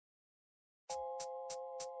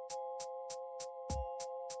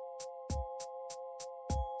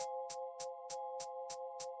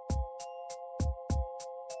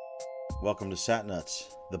Welcome to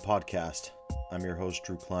SatNuts, the podcast. I'm your host,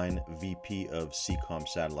 Drew Klein, VP of Seacom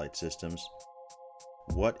Satellite Systems.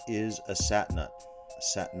 What is a SatNut?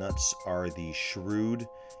 SatNuts are the shrewd,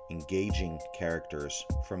 engaging characters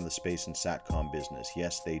from the space and SATCOM business.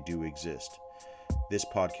 Yes, they do exist. This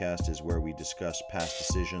podcast is where we discuss past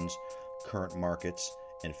decisions, current markets,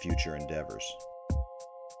 and future endeavors.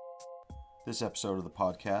 This episode of the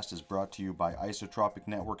podcast is brought to you by Isotropic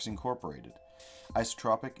Networks Incorporated.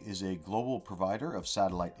 Isotropic is a global provider of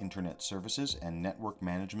satellite internet services and network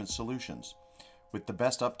management solutions. With the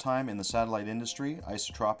best uptime in the satellite industry,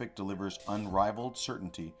 Isotropic delivers unrivaled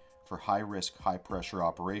certainty for high-risk, high-pressure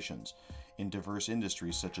operations in diverse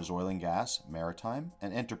industries such as oil and gas, maritime,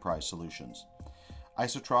 and enterprise solutions.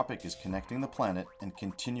 Isotropic is connecting the planet and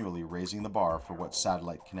continually raising the bar for what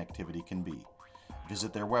satellite connectivity can be.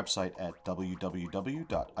 Visit their website at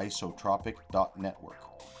www.isotropic.network.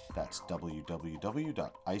 That's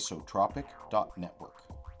www.isotropic.network.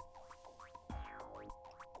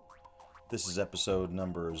 This is episode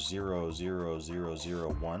number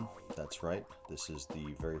 00001. That's right, this is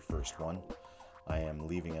the very first one. I am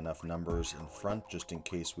leaving enough numbers in front just in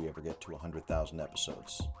case we ever get to 100,000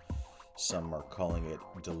 episodes. Some are calling it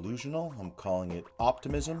delusional, I'm calling it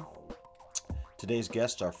optimism. Today's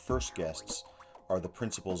guests, our first guests, are the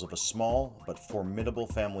principals of a small but formidable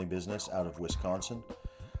family business out of Wisconsin.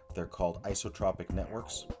 They're called Isotropic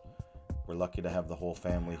Networks. We're lucky to have the whole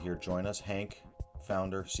family here join us. Hank,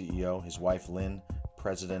 founder, CEO, his wife Lynn,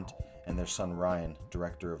 president, and their son Ryan,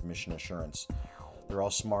 director of mission assurance. They're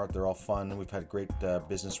all smart, they're all fun. We've had a great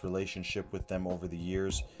business relationship with them over the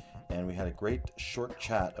years, and we had a great short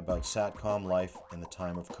chat about SATCOM life in the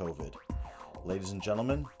time of COVID. Ladies and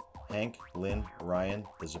gentlemen, Hank, Lynn, Ryan,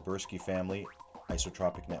 the Zabersky family,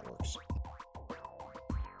 Isotropic Networks.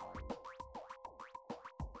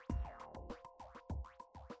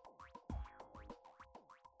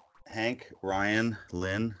 Hank, Ryan,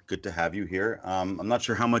 Lynn, good to have you here. I'm not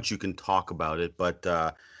sure how much you can talk about it, but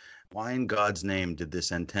why in God's name did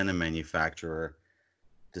this antenna manufacturer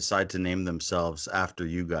decide to name themselves after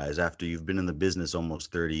you guys, after you've been in the business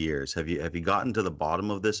almost 30 years? Have you gotten to the bottom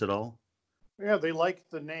of this at all? Yeah, they liked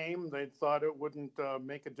the name. They thought it wouldn't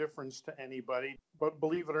make a difference to anybody. But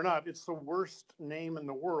believe it or not, it's the worst name in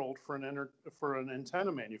the world for an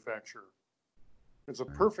antenna manufacturer. It's a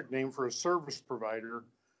perfect name for a service provider,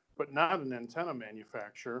 but not an antenna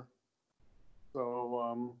manufacturer.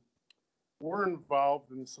 So we're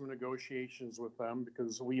involved in some negotiations with them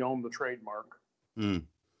because we own the trademark.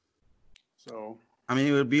 So, I mean,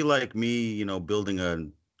 it would be like me, building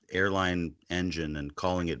an airline engine and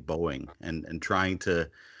calling it Boeing and trying to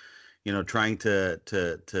get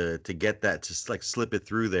that to like slip it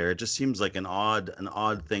through there. It just seems like an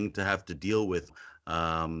odd thing to have to deal with.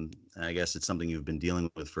 I guess it's something you've been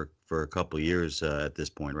dealing with for a couple of years at this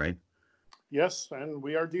point, right? Yes, and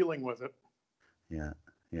we are dealing with it. Yeah.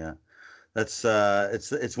 That's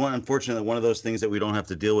it's unfortunately one of those things that we don't have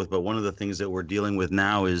to deal with, but one of the things that we're dealing with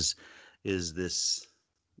now is this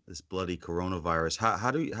bloody coronavirus.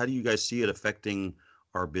 How do you guys see it affecting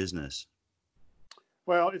our business?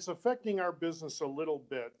 Well, it's affecting our business a little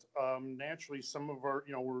bit. Naturally, some of our,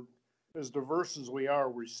 we're as diverse as we are,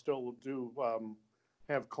 we still do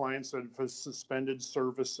have clients that have suspended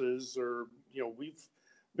services, or we've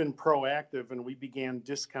been proactive and we began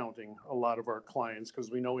discounting a lot of our clients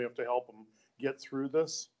because we know we have to help them get through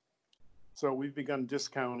this. So we've begun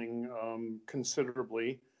discounting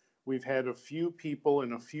considerably. We've had a few people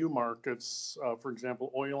in a few markets, for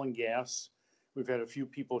example, oil and gas. We've had a few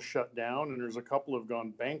people shut down, and there's a couple have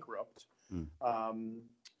gone bankrupt.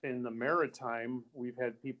 In the maritime, we've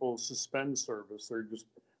had people suspend service.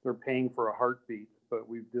 They're paying for a heartbeat, but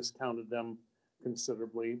we've discounted them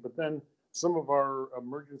considerably. But then some of our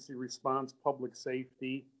emergency response, public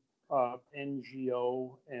safety,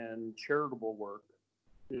 NGO, and charitable work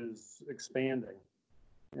is expanding.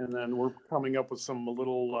 And then we're coming up with some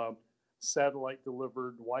little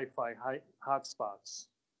satellite-delivered Wi-Fi hotspots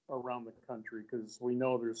around the country because we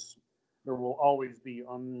know there will always be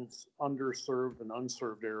underserved and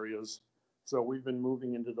unserved areas. So we've been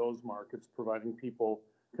moving into those markets, providing people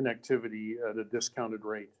connectivity at a discounted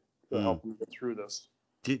rate to help them get through this.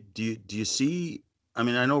 Do you see? I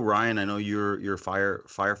mean, I know Ryan. I know you're a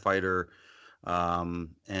firefighter.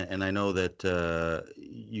 And I know that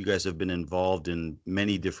you guys have been involved in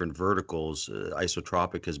many different verticals.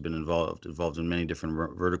 Isotropic has been involved in many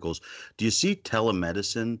different verticals. Do you see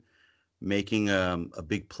telemedicine making a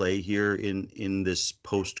big play here in this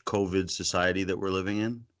post-COVID society that we're living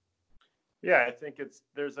in? Yeah, I think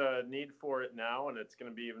there's a need for it now, and it's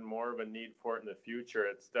going to be even more of a need for it in the future.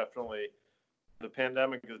 The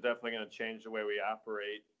pandemic is definitely going to change the way we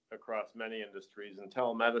operate across many industries, and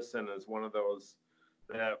telemedicine is one of those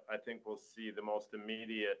that I think we'll see the most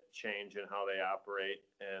immediate change in how they operate.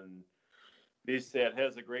 And VSAT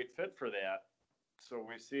has a great fit for that. So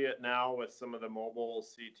we see it now with some of the mobile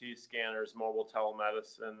CT scanners, mobile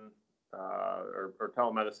telemedicine, or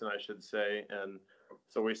telemedicine, I should say. And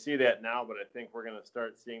so we see that now, but I think we're going to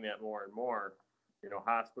start seeing that more and more.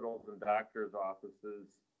 Hospitals and doctors' offices,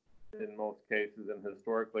 in most cases and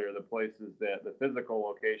historically, are the places the physical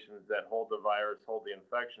locations that hold the virus, hold the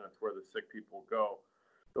infection. It's where the sick people go.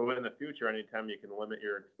 So in the future, anytime you can limit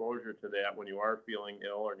your exposure to that when you are feeling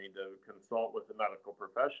ill or need to consult with a medical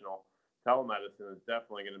professional, telemedicine is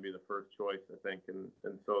definitely going to be the first choice, I think. And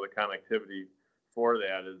so the connectivity for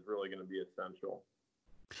that is really going to be essential.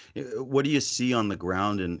 What do you see on the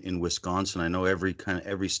ground in Wisconsin? I know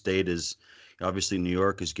every state is, obviously New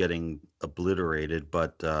York is getting obliterated,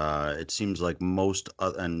 but it seems like most,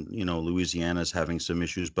 and Louisiana is having some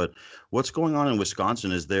issues. But what's going on in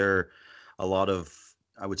Wisconsin? Is there a lot of,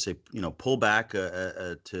 I would say, pullback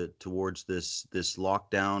towards this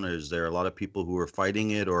lockdown? Is there a lot of people who are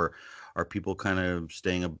fighting it, or are people kind of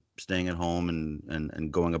staying at home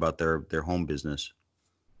and going about their home business?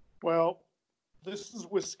 Well, this is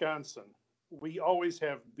Wisconsin. We always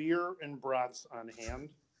have beer and brats on hand,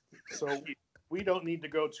 so we don't need to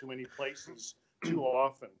go too many places too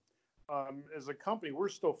often. As a company, we're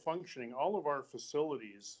still functioning. All of our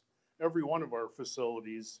facilities, every one of our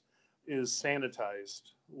facilities, is sanitized.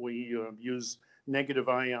 We use negative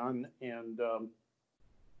ion and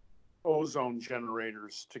ozone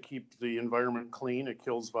generators to keep the environment clean. It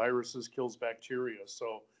kills viruses, kills bacteria.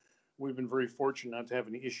 So we've been very fortunate not to have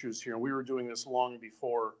any issues here. And we were doing this long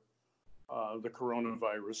before the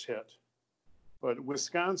coronavirus hit. But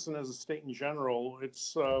Wisconsin, as a state in general,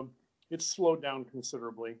 it's slowed down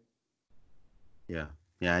considerably. Yeah,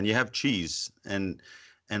 and you have cheese, and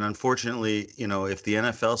unfortunately, if the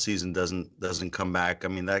NFL season doesn't come back, I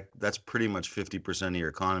mean that's pretty much 50% of your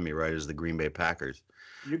economy, right? Is the Green Bay Packers.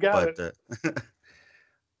 You got it.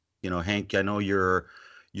 Hank, I know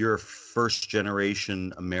you're first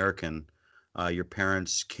generation American. Your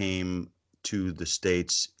parents came to the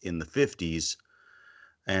States in the 50s,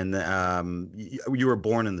 and you were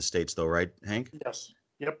born in the States, though, right, Hank? Yes.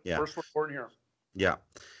 Yep. Yeah. First was born here. Yeah.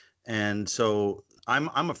 And so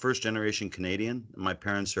I'm a first generation Canadian. My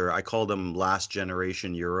parents are, I call them last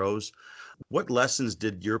generation Euros. What lessons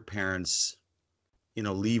did your parents,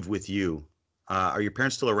 leave with you? Are your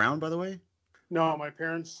parents still around, by the way? No, my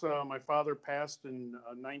parents, my father passed in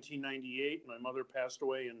 1998. My mother passed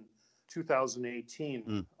away in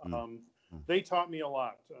 2018. They taught me a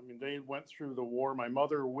lot. I mean, they went through the war. My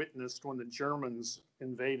mother witnessed when the Germans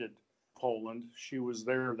invaded Poland. She was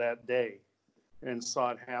there that day and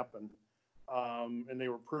saw it happen. And they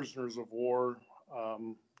were prisoners of war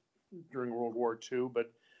during World War II. But,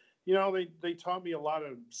 they taught me a lot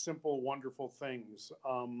of simple, wonderful things.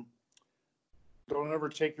 Don't ever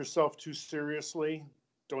take yourself too seriously.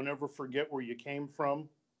 Don't ever forget where you came from.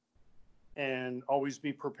 And always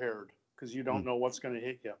be prepared, because you don't know what's going to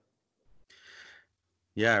hit you.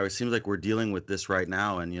 Yeah, it seems like we're dealing with this right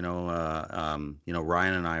now. And,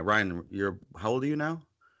 Ryan and I, how old are you now?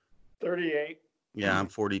 38. Yeah, I'm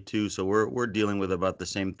 42. So we're dealing with about the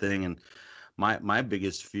same thing. And my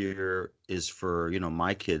biggest fear is for,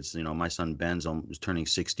 my kids. My son Ben's is turning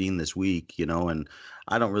 16 this week, and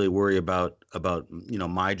I don't really worry about,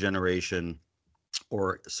 my generation,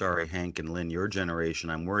 or sorry, Hank and Lynn, your generation.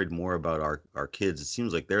 I'm worried more about our kids. It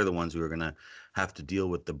seems like they're the ones who are going to have to deal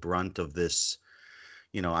with the brunt of this.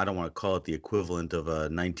 I don't want to call it the equivalent of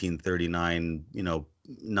a 1939,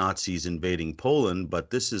 Nazis invading Poland,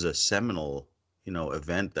 but this is a seminal,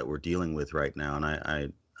 event that we're dealing with right now.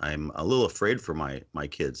 And I'm a little afraid for my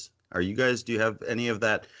kids. Do you have any of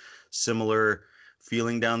that similar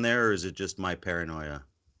feeling down there, or is it just my paranoia?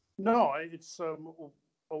 No, it's,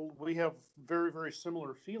 we have very, very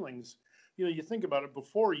similar feelings. You think about it,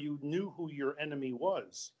 before you knew who your enemy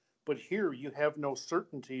was, but here you have no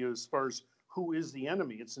certainty as far as who is the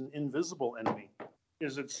enemy. It's an invisible enemy.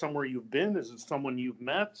 Is it somewhere you've been? Is it someone you've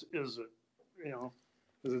met? Is it,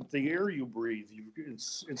 is it the air you breathe?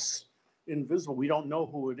 It's invisible. We don't know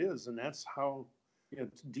who it is. And that's how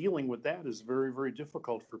dealing with that is very, very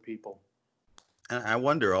difficult for people. And I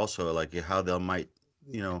wonder also, like, how they might,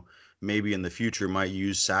 maybe in the future might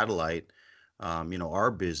use satellite,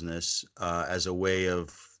 our business, as a way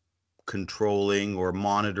of controlling or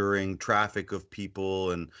monitoring traffic of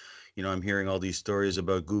people. And, I'm hearing all these stories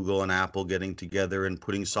about Google and Apple getting together and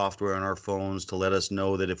putting software on our phones to let us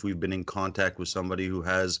know that if we've been in contact with somebody who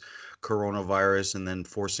has coronavirus, and then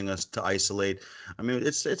forcing us to isolate. I mean,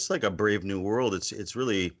 it's like a brave new world. It's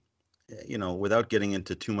really, without getting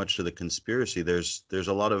into too much of the conspiracy, there's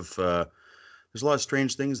a lot of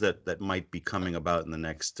strange things that might be coming about in the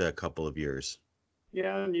next couple of years.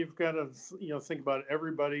 Yeah, and you've got to, think about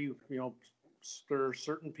everybody. There are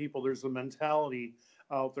certain people. There's a mentality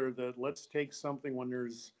out there that let's take something when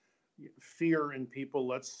there's fear in people.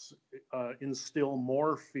 Let's instill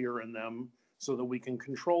more fear in them so that we can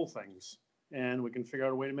control things and we can figure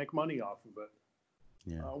out a way to make money off of it.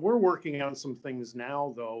 Yeah. We're working on some things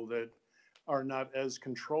now, though, that are not as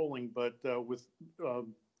controlling, but with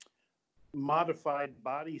modified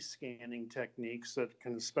body scanning techniques that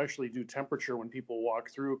can especially do temperature when people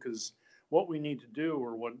walk through. Because what we need to do,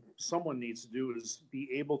 or what someone needs to do, is be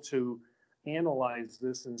able to analyze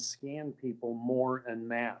this and scan people more en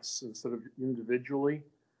masse instead of individually.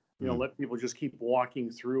 Let people just keep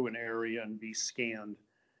walking through an area and be scanned.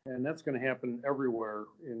 And that's going to happen everywhere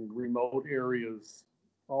in remote areas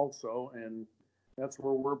also. And that's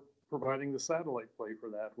where we're providing the satellite play for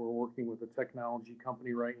that. We're working with a technology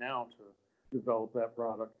company right now to develop that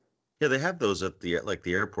product. Yeah, they have those at the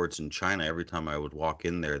airports in China. Every time I would walk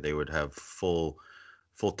in there, they would have full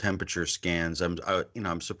temperature scans.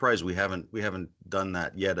 I'm surprised we haven't done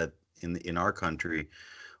that yet in our country,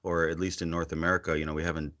 or at least in North America. We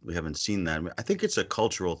haven't seen that. I think it's a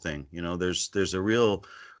cultural thing. There's a real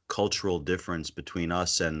cultural difference between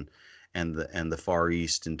us and the Far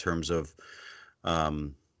East in terms of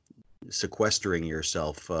sequestering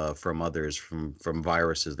yourself from others, from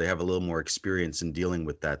viruses. They have a little more experience in dealing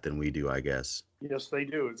with that than we do, I guess. Yes, they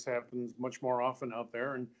do. It happens much more often out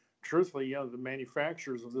there. And truthfully, the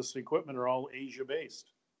manufacturers of this equipment are all Asia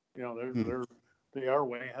based. They are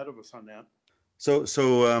way ahead of us on that.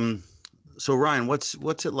 So Ryan,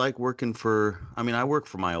 what's it like working for? I mean, I work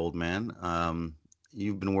for my old man.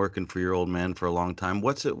 You've been working for your old man for a long time.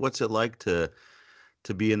 What's it like to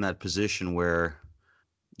be in that position where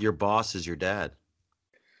your boss is your dad?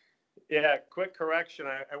 Yeah, quick correction.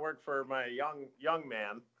 I work for my young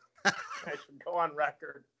man. I should go on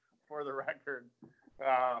record for the record.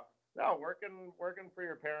 No, working for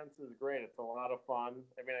your parents is great. It's a lot of fun.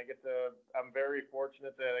 I mean, I'm very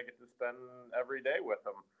fortunate that I get to spend every day with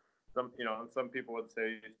them. Some people would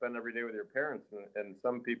say you spend every day with your parents, and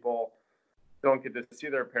some people don't get to see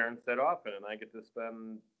their parents that often, and I get to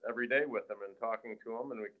spend every day with them and talking to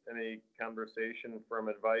them, and any conversation from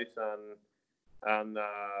advice on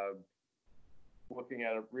looking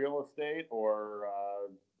at a real estate or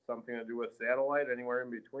something to do with satellite, anywhere in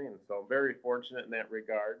between. So I'm very fortunate in that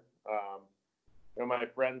regard. My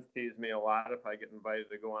friends tease me a lot if I get invited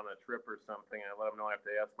to go on a trip or something. I let them know I have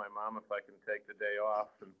to ask my mom if I can take the day off,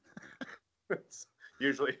 and it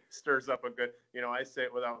usually stirs up a good, I say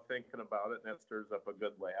it without thinking about it, and that stirs up a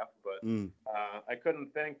good laugh. But I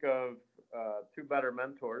couldn't think of two better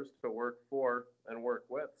mentors to work for and work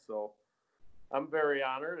with. So I'm very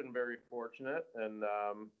honored and very fortunate. And,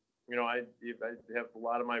 I have a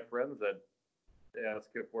lot of my friends that ask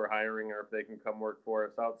if we're hiring or if they can come work for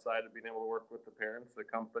us outside of being able to work with the parents. The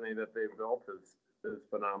company that they've built is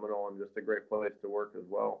phenomenal and just a great place to work as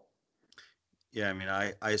well. Yeah, I mean,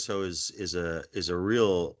 ISO is a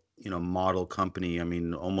real, model company. I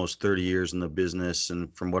mean, almost 30 years in the business,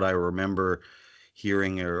 and from what I remember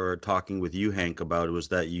hearing or talking with you, Hank, about it was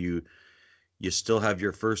that you still have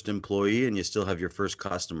your first employee and you still have your first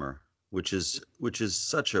customer, which is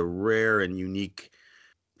such a rare and unique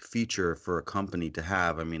feature for a company to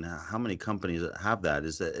have. I mean, how many companies have that?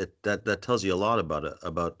 Is that tells you a lot about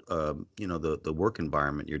the work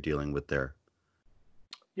environment you're dealing with there.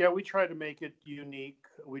 Yeah, we try to make it unique.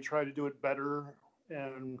 We try to do it better.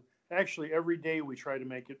 And actually, every day we try to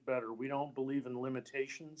make it better. We don't believe in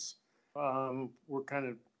limitations. We're kind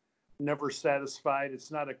of never satisfied.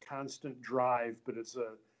 It's not a constant drive, but it's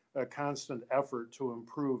a constant effort to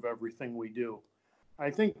improve everything we do. I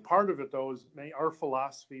think part of it, though, is our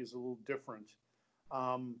philosophy is a little different.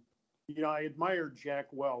 I admired Jack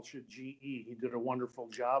Welch at GE. He did a wonderful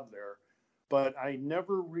job there. But I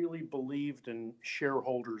never really believed in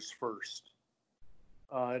shareholders first.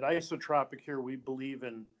 At Isotropic here, we believe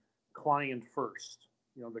in client first,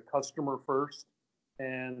 the customer first,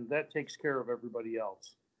 and that takes care of everybody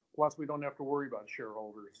else. Plus, we don't have to worry about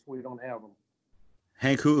shareholders. We don't have them.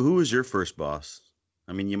 Hank, who was your first boss?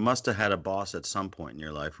 I mean, you must have had a boss at some point in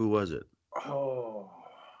your life. Who was it? Oh,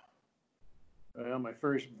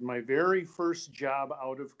 my very first job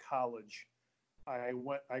out of college.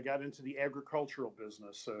 I got into the agricultural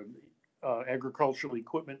business, agricultural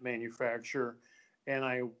equipment manufacturer, and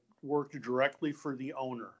I worked directly for the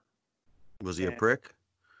owner. Was he a And prick?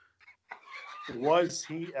 was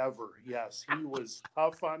he ever? Yes, he was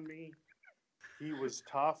tough on me. He was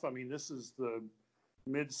tough. I mean, this is the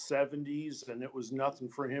mid 70s, and it was nothing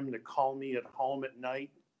for him to call me at home at night,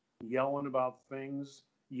 yelling about things,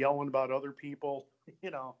 yelling about other people.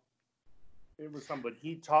 You know, it was something. But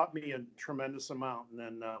he taught me a tremendous amount, and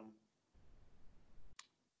then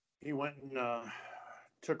he went and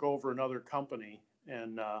took over another company,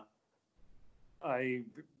 and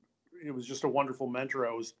it was just a wonderful mentor.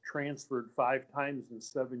 I was transferred 5 times in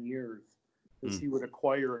 7 years. As he would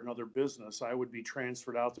acquire another business, I would be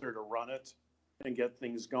transferred out there to run it and get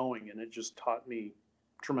things going, and it just taught me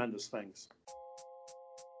tremendous things.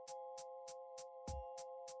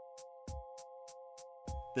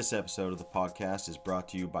 This episode of the podcast is brought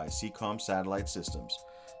to you by Seacom Satellite Systems.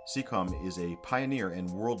 Seacom is a pioneer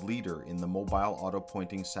and world leader in the mobile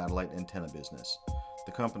auto-pointing satellite antenna business.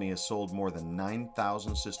 The company has sold more than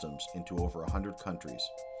 9,000 systems into over 100 countries.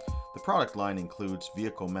 The product line includes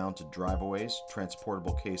vehicle-mounted driveaways,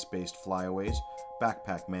 transportable case-based flyaways,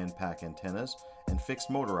 backpack man-pack antennas, and fixed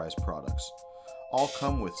motorized products. All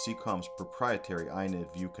come with Seacom's proprietary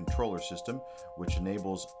iNet View controller system, which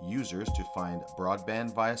enables users to find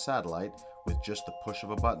broadband via satellite with just the push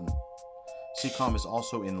of a button. Seacom is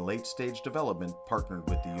also in late-stage development, partnered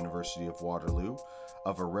with the University of Waterloo,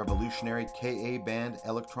 of a revolutionary Ka-band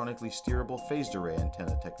electronically steerable phased array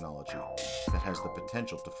antenna technology that has the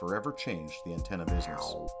potential to forever change the antenna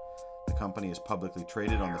business. The company is publicly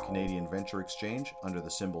traded on the Canadian Venture Exchange under the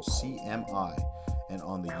symbol CMI and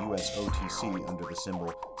on the US OTC under the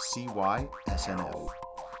symbol CYSNF.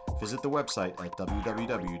 Visit the website at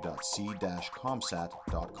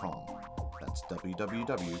www.c-comsat.com. That's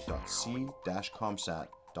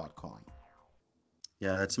www.c-comsat.com.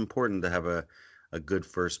 Yeah, that's important to have a good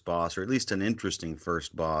first boss, or at least an interesting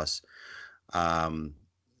first boss.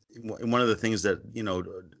 One of the things that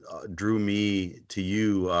drew me to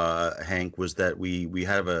you, Hank, was that we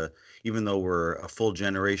have even though we're a full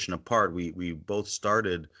generation apart, we both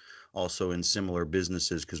started also in similar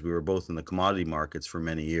businesses because we were both in the commodity markets for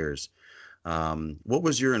many years. What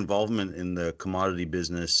was your involvement in the commodity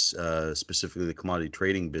business, specifically the commodity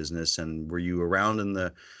trading business, and were you around in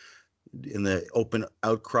the open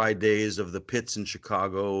outcry days of the pits in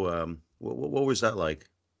Chicago? What was that like?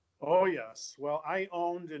 Oh, yes. Well, I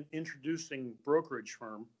owned an introducing brokerage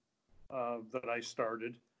firm that I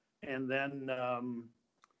started. And then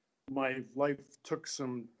my life took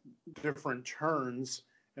some different turns,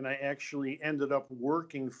 and I actually ended up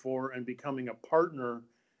working for and becoming a partner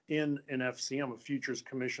in an FCM, a Futures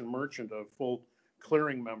Commission Merchant, a full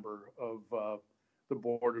clearing member of the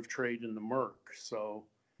Board of Trade in the MERC. So,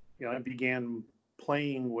 I began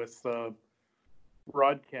playing with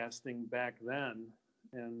broadcasting back then.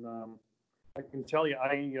 And I can tell you,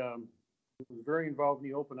 I was very involved in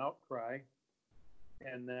the open outcry.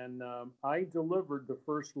 And then I delivered the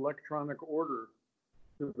first electronic order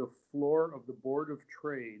to the floor of the Board of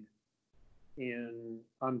Trade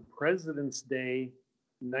on President's Day,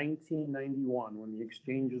 1991, when the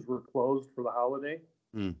exchanges were closed for the holiday.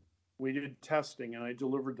 We did testing, and I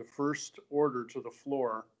delivered the first order to the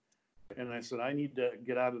floor. And I said, I need to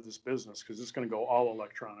get out of this business because it's going to go all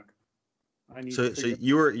electronic. So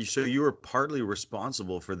you were partly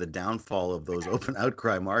responsible for the downfall of those open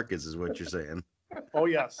outcry markets, is what you're saying. Oh,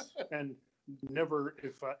 yes. And never,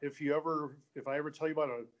 if I ever tell you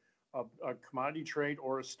about a commodity trade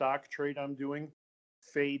or a stock trade I'm doing,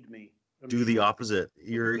 fade me. Do the opposite.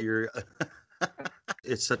 You're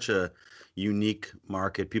it's such a unique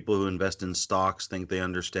market. People who invest in stocks think they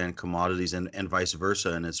understand commodities, and vice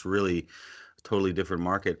versa. And it's really a totally different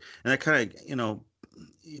market. And that kind of,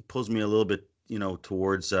 it pulls me a little bit,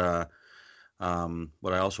 towards what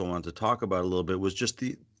I also wanted to talk about a little bit was just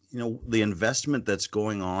the investment that's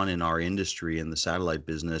going on in our industry in the satellite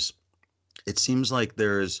business. It seems like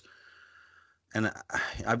and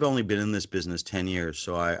I've only been in this business 10 years,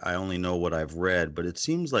 so I only know what I've read, but it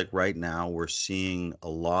seems like right now we're seeing a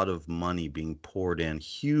lot of money being poured in,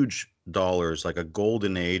 huge dollars, like a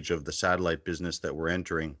golden age of the satellite business that we're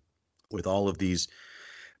entering, with all of these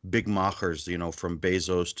big machers, from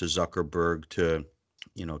Bezos to Zuckerberg to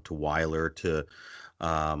Weiler to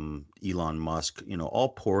Elon Musk, all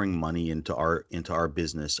pouring money into our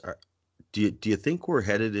business. Do you think we're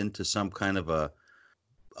headed into some kind of a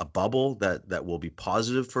bubble that will be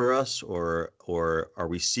positive for us, or are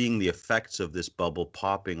we seeing the effects of this bubble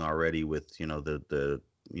popping already with the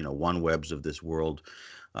OneWebs of this world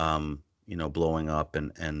blowing up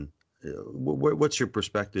and What's your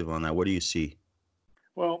perspective on that? What do you see?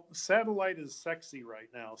 Well, satellite is sexy right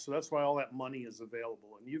now, so that's why all that money is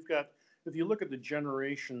available. And you've got, if you look at the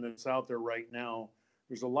generation that's out there right now,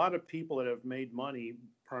 there's a lot of people that have made money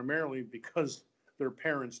primarily because their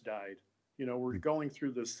parents died. You know, we're going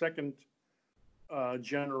through the second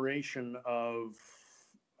generation of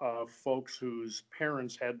folks whose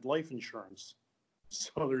parents had life insurance.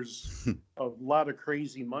 So there's a lot of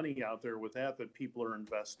crazy money out there with that people are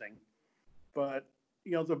investing. But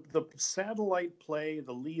you know, the satellite play,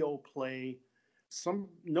 the LEO play,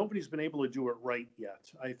 nobody's been able to do it right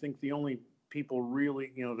yet. I think the only people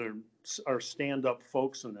really, you know, there are stand-up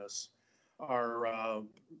folks in this are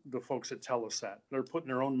the folks at Telesat. They're putting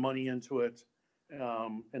their own money into it,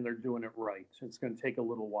 and they're doing it right. It's going to take a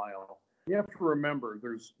little while. You have to remember,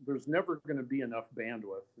 there's never going to be enough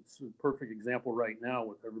bandwidth. It's a perfect example right now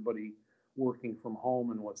with everybody working from home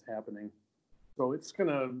and what's happening. So it's going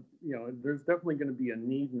to, you know, there's definitely going to be a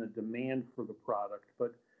need and a demand for the product.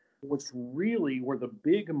 But what's really where the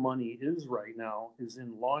big money is right now is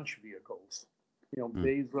in launch vehicles. You know,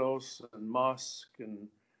 Bezos and Musk and,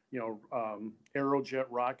 you know, Aerojet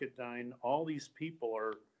Rocketdyne, all these people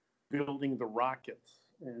are building the rockets.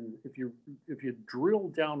 And if you drill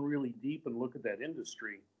down really deep and look at that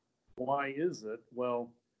industry, why is it? Well,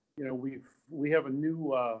 you know, we have a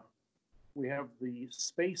new we have the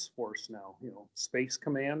Space Force now, you know, Space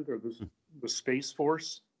Command, or the Space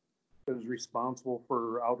Force that is responsible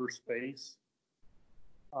for outer space.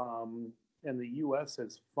 And the U.S.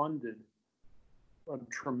 has funded a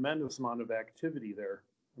tremendous amount of activity there.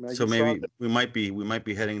 I mean, so maybe we might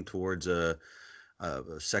be heading towards a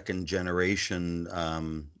second generation,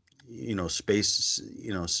 you know, space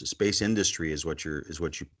industry is what you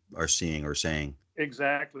are seeing or saying.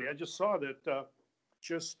 Exactly. I just saw that.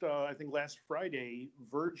 I think last Friday,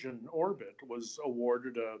 Virgin Orbit was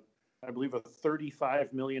awarded I believe a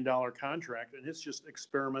 $35 million contract, and it's just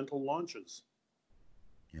experimental launches.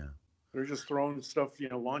 Yeah. They're just throwing stuff, you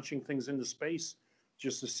know, launching things into space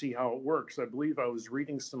just to see how it works. I believe I was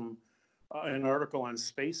reading an article on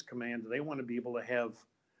Space Command. They want to be able to have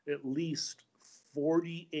at least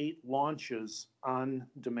 48 launches on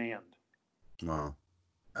demand. Wow.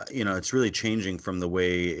 You know, it's really changing from the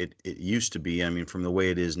way it used to be. I mean, from the way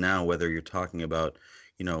it is now, whether you're talking about,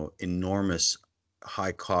 you know, enormous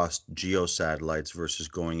high cost geo satellites versus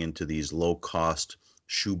going into these low cost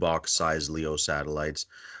shoebox size LEO satellites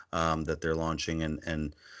that they're launching.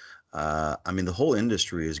 And I mean, the whole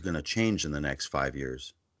industry is going to change in the next 5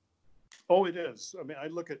 years. Oh, it is. I mean, I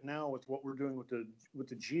look at now with what we're doing with the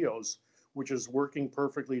geos, which is working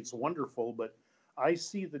perfectly. It's wonderful, but I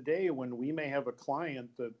see the day when we may have a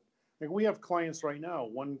client that, like, we have clients right now.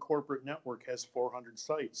 One corporate network has 400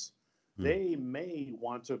 sites. They may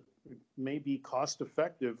want to, may be cost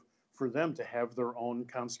effective for them to have their own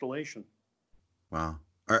constellation. Wow.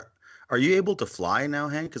 Are you able to fly now,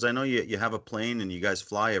 Hank? Because I know you have a plane and you guys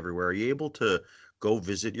fly everywhere. Are you able to go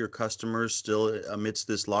visit your customers still amidst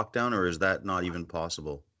this lockdown, or is that not even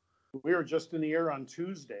possible? We were just in the air on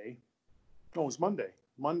Tuesday. No, it was Monday.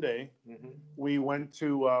 We went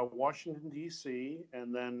to Washington, D.C.,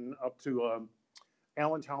 and then up to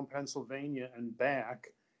Allentown, Pennsylvania, and back.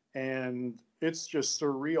 And it's just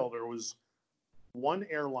surreal. There was one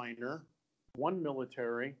airliner, one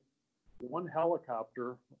military, one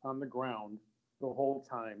helicopter on the ground the whole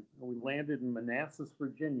time. And we landed in Manassas,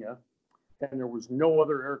 Virginia, and there was no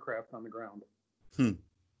other aircraft on the ground.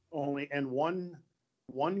 And one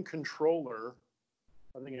controller,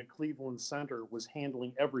 I think at Cleveland Center, was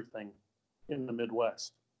handling everything in the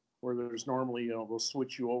Midwest, where there's normally, you know, they'll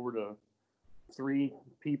switch you over to 3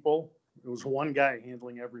 people. It was one guy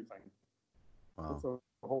handling everything. Wow. It's a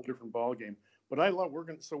whole different ballgame. But I love, we're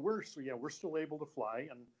still able to fly,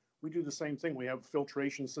 and we do the same thing. We have a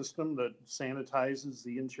filtration system that sanitizes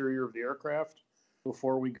the interior of the aircraft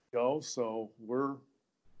before we go. So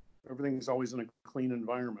everything's always in a clean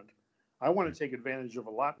environment. I want to take advantage of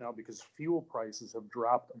a lot now because fuel prices have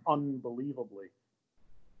dropped unbelievably.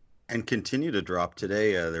 And continue to drop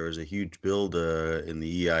today. There was a huge build in the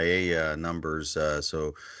EIA numbers.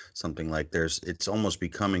 So something like it's almost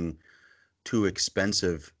becoming too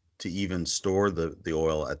expensive to even store the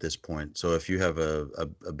oil at this point. So if you have a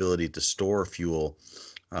ability to store fuel,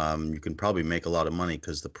 you can probably make a lot of money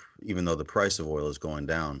because even though the price of oil is going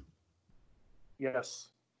down.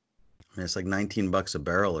 Yes. And it's like $19 a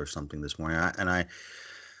barrel or something this morning.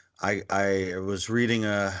 I was reading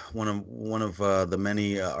one of the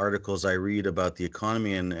many articles I read about the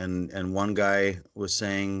economy, and one guy was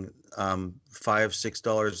saying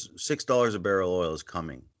 $6 a barrel oil is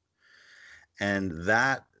coming, and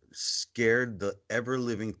that scared the ever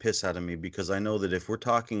living piss out of me, because I know that if we're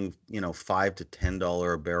talking, $5 to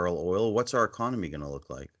 $10 a barrel oil, what's our economy going to look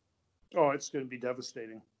like? Oh, it's going to be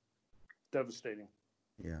devastating. Devastating.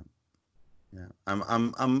 Yeah. Yeah.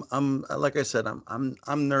 I'm like I said,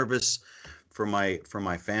 I'm nervous for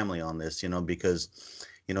my family on this, because,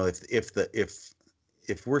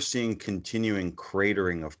 if we're seeing continuing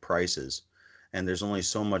cratering of prices, and there's only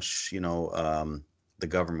so much, the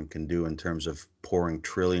government can do in terms of pouring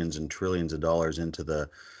trillions and trillions of dollars into the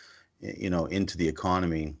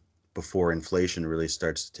economy before inflation really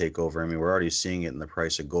starts to take over. I mean, we're already seeing it in the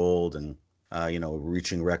price of gold, and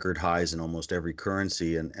reaching record highs in almost every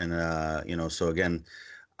currency, and so again,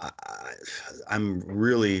 I'm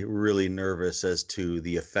really, really nervous as to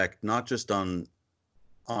the effect, not just on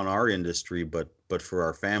our industry, but for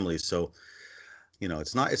our families. So,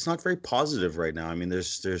 it's not very positive right now. I mean,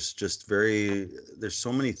 there's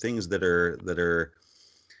so many things that are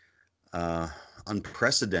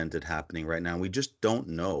unprecedented happening right now. We just don't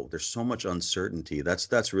know. There's so much uncertainty.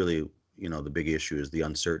 That's really, the big issue is the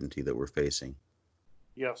uncertainty that we're facing.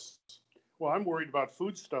 Yes. Well, I'm worried about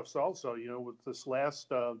foodstuffs also, with this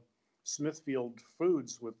last Smithfield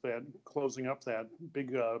Foods, with that closing up that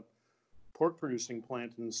big pork producing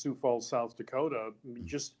plant in Sioux Falls, South Dakota. I mean,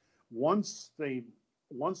 just once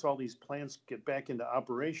all these plants get back into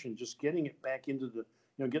operation, just getting it back into the,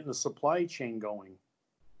 getting the supply chain going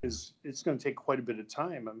it's going to take quite a bit of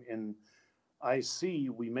time. And I see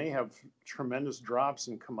we may have tremendous drops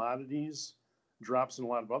in commodities, drops in a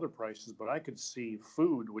lot of other prices, but I could see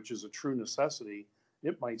food, which is a true necessity,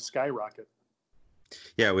 it might skyrocket.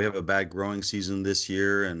 Yeah, we have a bad growing season this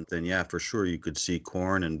year, and then for sure you could see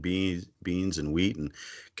corn and beans and wheat and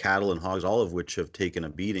cattle and hogs, all of which have taken a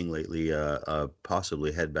beating lately,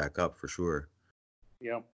 possibly head back up for sure.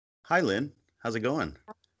 Yeah. Hi, Lynn. How's it going?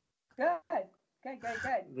 Good.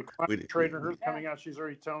 The client trader, her's coming out. She's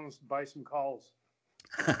already telling us to buy some calls.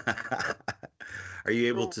 Are you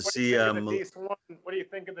able to see? What do you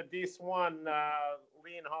think of the D1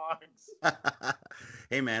 lean hogs?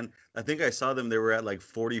 Hey man, I think I saw them. They were at like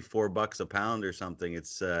 $44 a pound or something.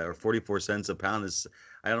 It's or 44 cents a pound.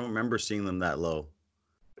 I don't remember seeing them that low.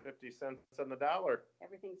 50 cents on the dollar.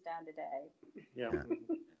 Everything's down today. Yeah.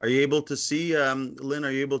 Are you able to see, Lynn? Are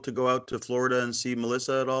you able to go out to Florida and see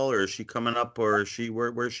Melissa at all, or is she coming up, or is she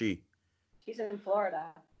where's she? She's in Florida.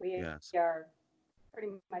 We are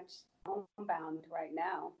pretty much homebound right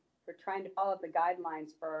now. We're trying to follow the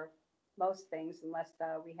guidelines for most things, unless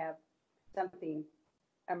we have something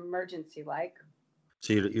emergency like.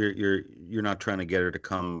 So you're not trying to get her to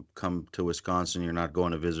come to Wisconsin. You're not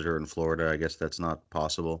going to visit her in Florida. I guess that's not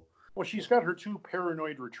possible. Well, she's got her 2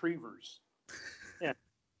 paranoid retrievers. Yeah,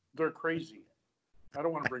 they're crazy. I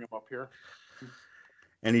don't want to bring them up here.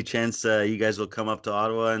 Any chance you guys will come up to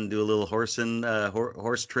Ottawa and do a little horse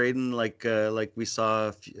trading like we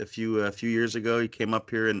saw a few years ago? You came up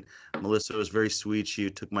here, and Melissa was very sweet. She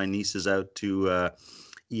took my nieces out to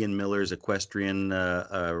Ian Miller's equestrian,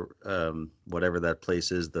 whatever that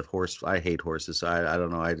place is. The horse. I hate horses, so I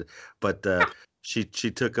don't know. But she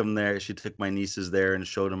took them there. She took my nieces there and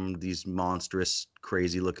showed them these monstrous,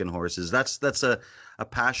 crazy looking horses. That's a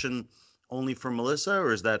passion only for Melissa,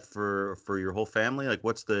 or is that for your whole family? Like,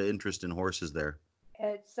 what's the interest in horses there?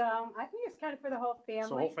 It's I think it's kind of for the whole family. It's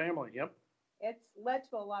the whole family. Yep. It's led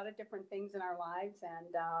to a lot of different things in our lives,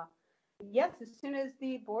 and yes, as soon as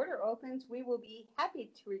the border opens, we will be happy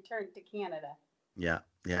to return to Canada. Yeah.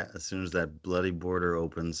 As soon as that bloody border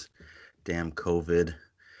opens, damn COVID.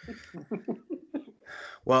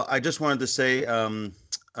 Well, I just wanted to say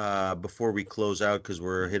before we close out, because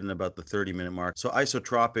we're hitting about the 30-minute mark. So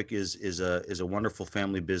Isotropic is a wonderful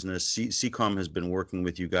family business. CCOM has been working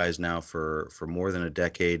with you guys now for more than a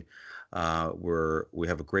decade. We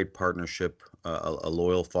have a great partnership, a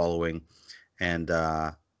loyal following, and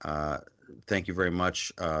thank you very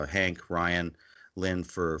much, Hank, Ryan, Lynn,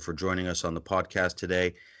 for joining us on the podcast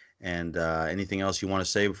today. And anything else you want to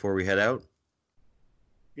say before we head out?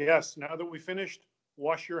 Yes. Now that we finished,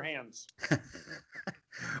 wash your hands.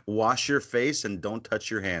 Wash your face and don't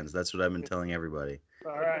touch your hands. That's what I've been telling everybody.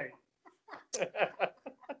 All right.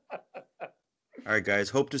 All right, guys.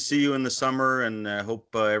 Hope to see you in the summer, and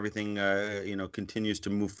hope everything continues to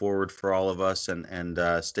move forward for all of us. And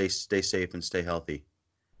stay safe and stay healthy.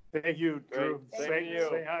 Thank you, Drew.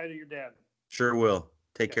 Say hi to your dad. Sure will.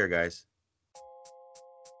 Take care, guys.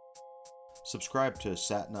 Subscribe to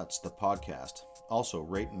Satnuts the podcast. Also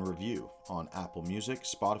rate and review on Apple Music,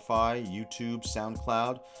 Spotify, YouTube,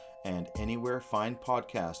 SoundCloud, and anywhere fine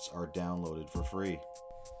podcasts are downloaded for free.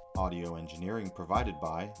 Audio engineering provided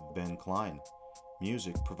by Ben Klein.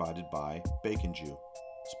 Music provided by Bacon Jew.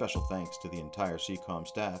 Special thanks to the entire CCOM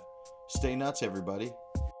staff. Stay nuts, everybody.